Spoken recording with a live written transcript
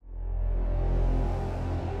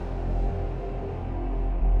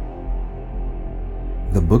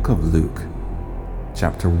The Book of Luke,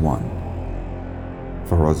 Chapter 1.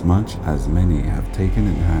 Forasmuch as many have taken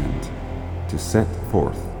in hand to set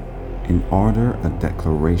forth in order a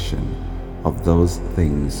declaration of those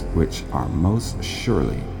things which are most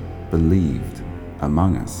surely believed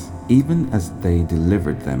among us, even as they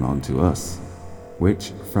delivered them unto us,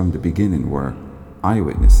 which from the beginning were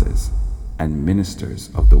eyewitnesses and ministers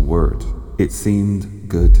of the word, it seemed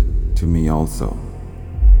good to me also,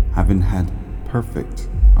 having had perfect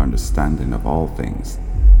understanding of all things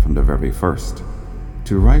from the very first,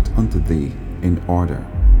 to write unto thee in order,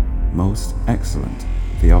 most excellent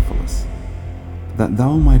Theophilus, that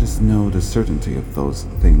thou mightest know the certainty of those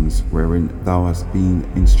things wherein thou hast been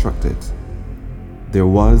instructed. There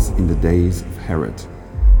was in the days of Herod,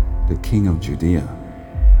 the king of Judea,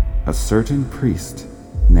 a certain priest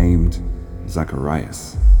named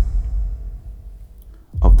Zacharias,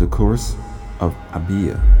 of the course of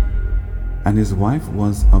Abiah, and his wife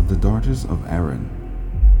was of the daughters of Aaron,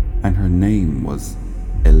 and her name was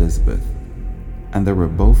Elizabeth. And they were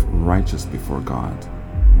both righteous before God,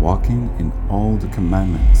 walking in all the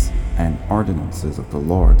commandments and ordinances of the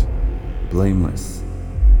Lord, blameless.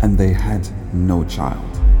 And they had no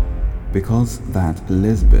child, because that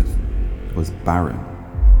Elizabeth was barren.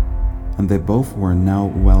 And they both were now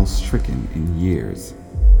well stricken in years.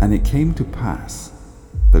 And it came to pass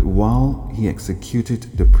that while he executed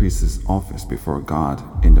the priest's office before God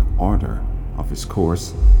in the order of his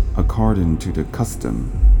course, according to the custom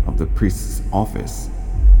of the priest's office,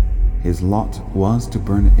 his lot was to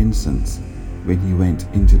burn incense when he went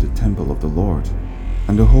into the temple of the Lord.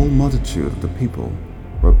 And the whole multitude of the people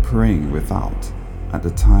were praying without at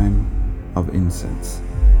the time of incense.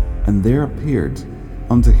 And there appeared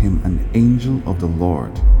unto him an angel of the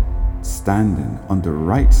Lord, standing on the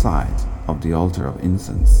right side of the altar of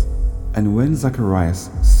incense. And when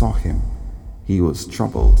Zacharias saw him, he was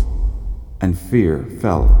troubled, and fear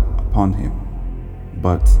fell upon him.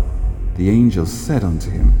 But the angel said unto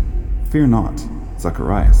him, Fear not,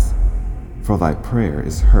 Zacharias, for thy prayer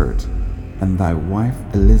is heard, and thy wife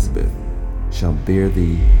Elizabeth shall bear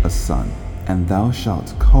thee a son, and thou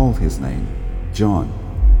shalt call his name John.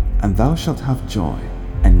 And thou shalt have joy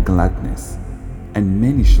and gladness, and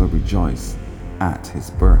many shall rejoice at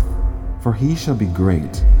his birth. For he shall be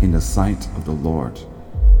great in the sight of the Lord,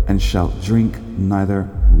 and shall drink neither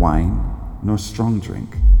wine nor strong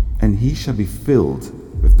drink, and he shall be filled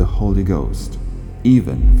with the Holy Ghost,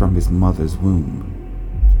 even from his mother's womb.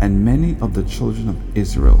 And many of the children of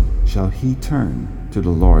Israel shall he turn to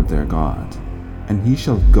the Lord their God, and he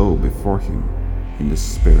shall go before him in the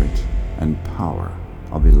spirit and power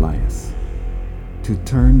of Elias, to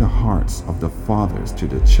turn the hearts of the fathers to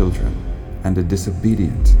the children, and the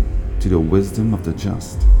disobedient to the wisdom of the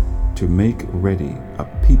just, to make ready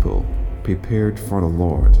a people prepared for the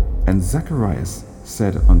Lord. And Zacharias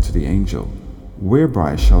said unto the angel,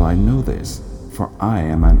 Whereby shall I know this? For I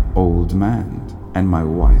am an old man, and my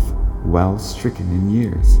wife well stricken in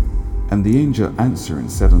years. And the angel answering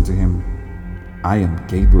said unto him, I am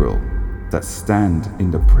Gabriel, that stand in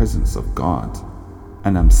the presence of God,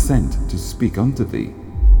 and am sent to speak unto thee,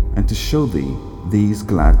 and to show thee these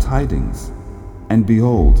glad tidings. And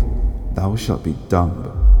behold, thou shalt be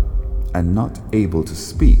dumb, and not able to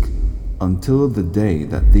speak, until the day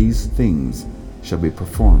that these things shall be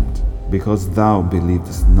performed, because thou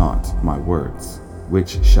believest not my words,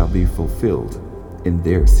 which shall be fulfilled in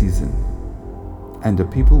their season. And the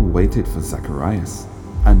people waited for Zacharias,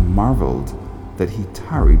 and marveled that he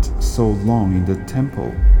tarried so long in the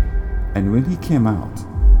temple. And when he came out,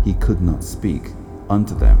 he could not speak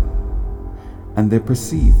unto them. And they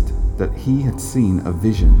perceived that he had seen a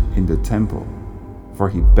vision in the temple, for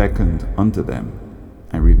he beckoned unto them,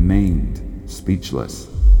 and remained speechless.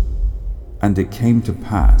 And it came to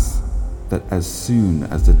pass that as soon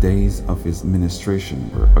as the days of his ministration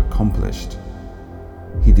were accomplished,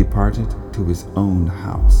 he departed to his own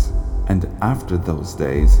house. And after those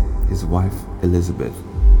days his wife Elizabeth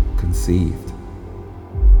conceived,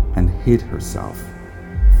 and hid herself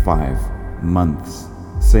 5 months,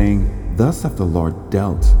 saying, Thus hath the Lord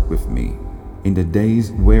dealt with me in the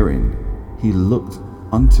days wherein he looked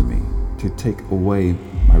unto me to take away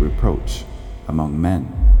my reproach among men.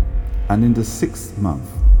 And in the 6th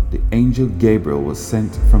month the angel Gabriel was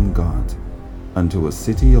sent from God unto a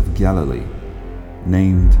city of Galilee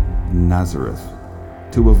named Nazareth,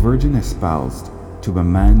 to a virgin espoused to a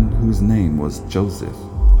man whose name was Joseph,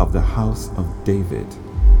 of the house of David.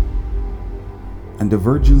 And the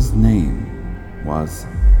virgin's name was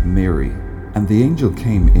Mary. And the angel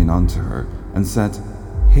came in unto her, and said,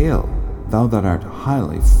 Hail, thou that art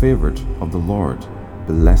highly favored of the Lord,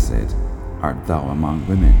 blessed art thou among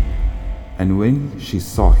women? And when she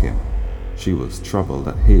saw him, she was troubled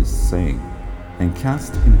at his saying, and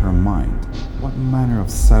cast in her mind what manner of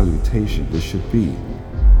salutation this should be.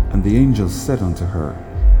 And the angel said unto her,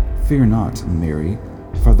 Fear not, Mary,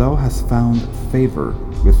 for thou hast found favor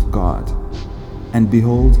with God. And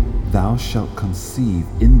behold, thou shalt conceive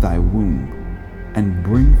in thy womb, and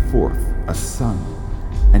bring forth a son,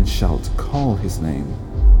 and shalt call his name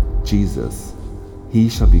Jesus. He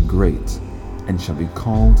shall be great, and shall be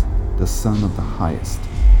called the Son of the Highest.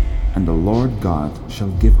 And the Lord God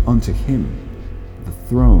shall give unto him the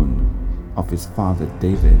throne of his father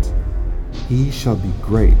David. He shall be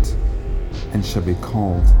great, and shall be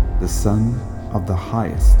called the Son of the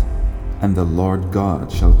Highest. And the Lord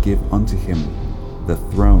God shall give unto him the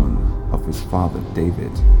throne of his father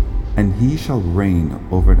David, and he shall reign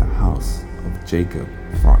over the house of Jacob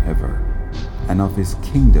forever, and of his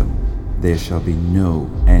kingdom there shall be no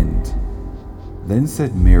end. Then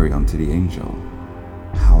said Mary unto the angel,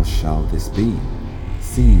 How shall this be,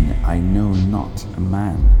 seeing I know not a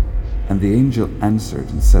man? And the angel answered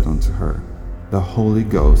and said unto her, The Holy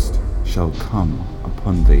Ghost shall come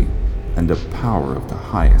upon thee, and the power of the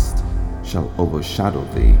Highest shall overshadow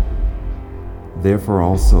thee. Therefore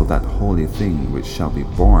also that holy thing which shall be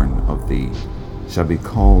born of thee shall be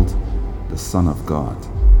called the Son of God.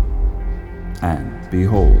 And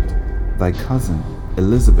behold, thy cousin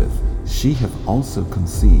Elizabeth, she hath also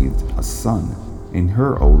conceived a son in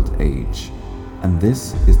her old age, and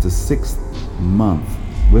this is the 6th month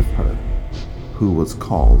with her, who was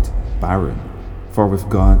called barren. For with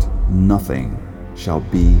God nothing shall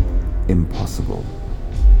be impossible.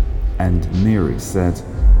 And Mary said,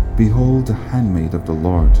 Behold, the handmaid of the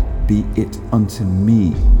Lord, be it unto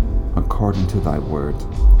me according to thy word.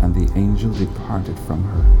 And the angel departed from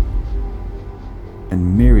her.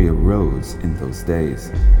 And Mary arose in those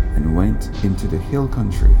days, and went into the hill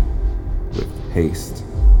country with haste,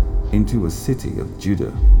 into a city of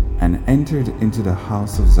Judah, and entered into the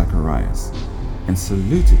house of Zacharias, and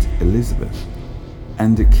saluted Elizabeth.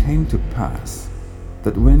 And it came to pass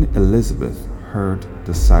that when Elizabeth heard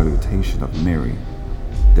the salutation of Mary,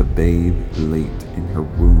 the babe leaped in her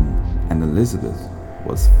womb, and Elizabeth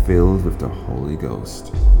was filled with the Holy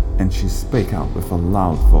Ghost. And she spake out with a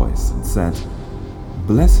loud voice, and said,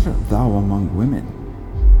 Blessed art thou among women,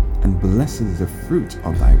 and blessed is the fruit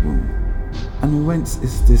of thy womb. And whence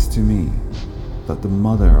is this to me, that the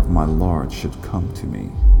mother of my Lord should come to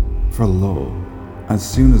me? For lo, as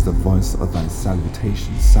soon as the voice of thy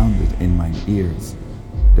salutation sounded in mine ears,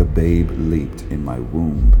 the babe leaped in my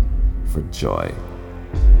womb for joy.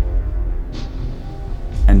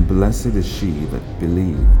 And blessed is she that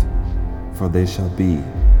believed, for there shall be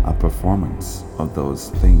a performance of those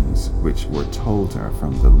things which were told her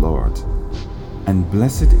from the Lord. And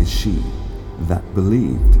blessed is she that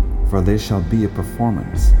believed, for there shall be a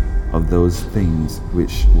performance of those things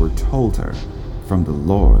which were told her from the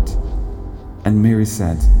Lord. And Mary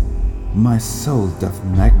said, My soul doth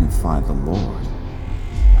magnify the Lord,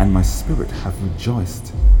 and my spirit hath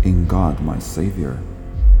rejoiced in God my Saviour,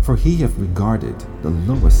 for he hath regarded the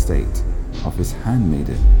low estate of his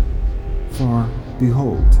handmaiden. For,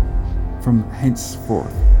 behold, from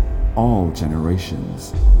henceforth all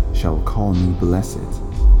generations shall call me blessed.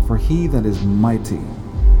 For he that is mighty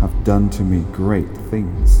hath done to me great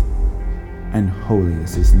things, and holy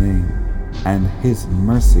is his name, and his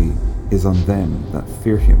mercy is on them that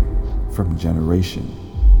fear him from generation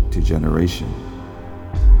to generation.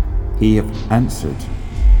 He hath answered,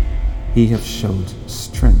 he hath showed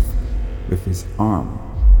strength with his arm.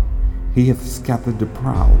 He hath scattered the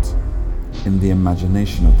proud in the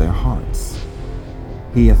imagination of their hearts.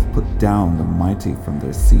 He hath put down the mighty from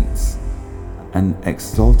their seats, and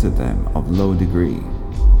exalted them of low degree.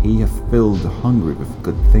 He hath filled the hungry with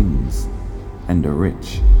good things, and the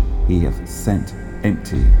rich he hath sent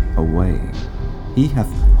empty away. He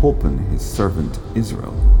hath holpen his servant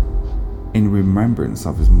Israel, in remembrance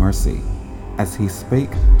of his mercy, as he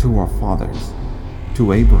spake to our fathers,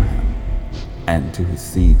 to Abraham, and to his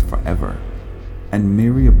seed forever. And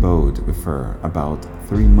Mary abode with her about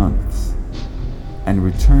 3 months, and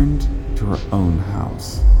returned to her own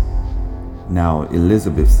house. Now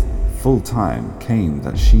Elizabeth's full time came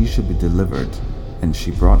that she should be delivered, and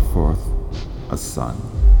she brought forth a son.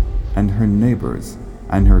 And her neighbors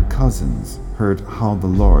and her cousins heard how the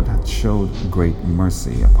Lord had showed great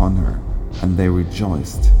mercy upon her, and they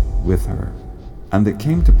rejoiced with her. And it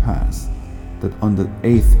came to pass that on the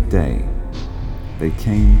 8th day they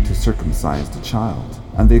came to circumcise the child,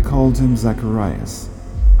 and they called him Zacharias,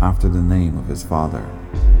 after the name of his father.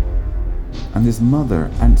 And his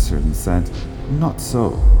mother answered and said, Not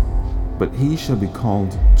so, but he shall be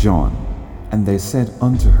called John. And they said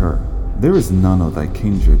unto her, There is none of thy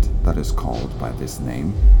kindred that is called by this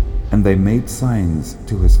name. And they made signs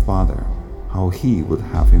to his father, how he would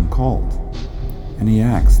have him called. And he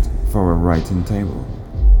asked for a writing table,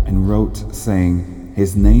 and wrote, saying,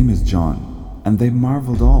 His name is John. And they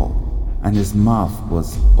marveled all, and his mouth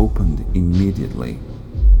was opened immediately,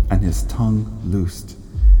 and his tongue loosed,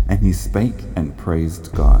 and he spake and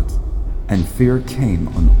praised God. And fear came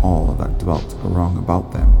on all that dwelt around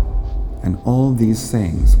about them. And all these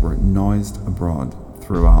sayings were noised abroad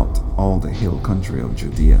throughout all the hill country of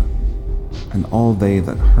Judea. And all they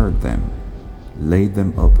that heard them laid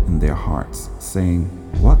them up in their hearts, saying,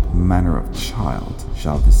 What manner of child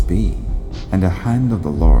shall this be? And the hand of the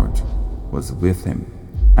Lord was with him.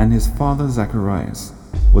 And his father Zacharias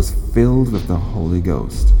was filled with the Holy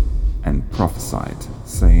Ghost, and prophesied,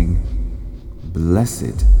 saying,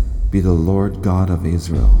 Blessed be the Lord God of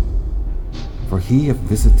Israel, for he hath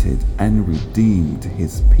visited and redeemed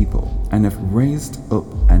his people, and hath raised up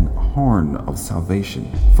an horn of salvation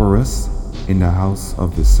for us in the house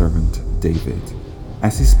of his servant David,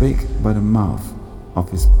 as he spake by the mouth of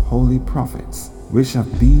his holy prophets, which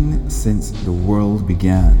have been since the world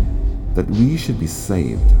began, that we should be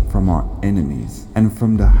saved from our enemies and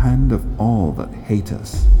from the hand of all that hate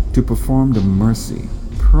us, to perform the mercy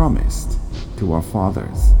promised to our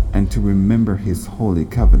fathers, and to remember his holy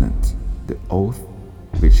covenant, the oath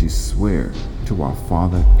which he sware to our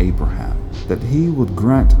father Abraham, that he would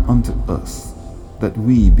grant unto us, that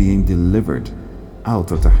we, being delivered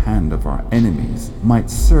out of the hand of our enemies,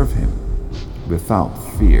 might serve him without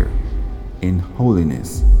fear, in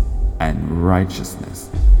holiness and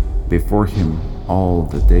righteousness before him all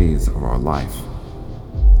the days of our life.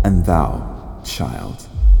 And thou, child,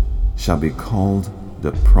 shalt be called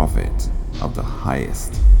the prophet of the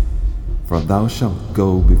highest, for thou shalt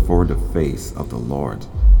go before the face of the Lord,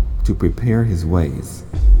 to prepare his ways,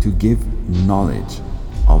 to give knowledge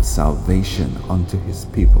of salvation unto his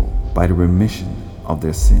people by the remission of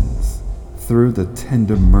their sins, through the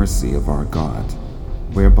tender mercy of our God,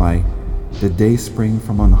 whereby the dayspring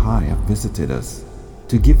from on high hath visited us,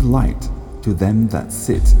 to give light to them that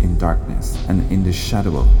sit in darkness and in the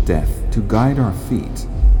shadow of death, to guide our feet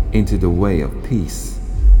into the way of peace.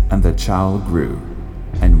 And the child grew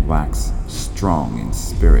and waxed strong in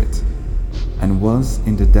spirit, and was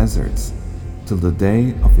in the deserts till the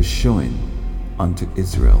day of his showing unto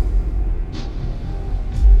Israel.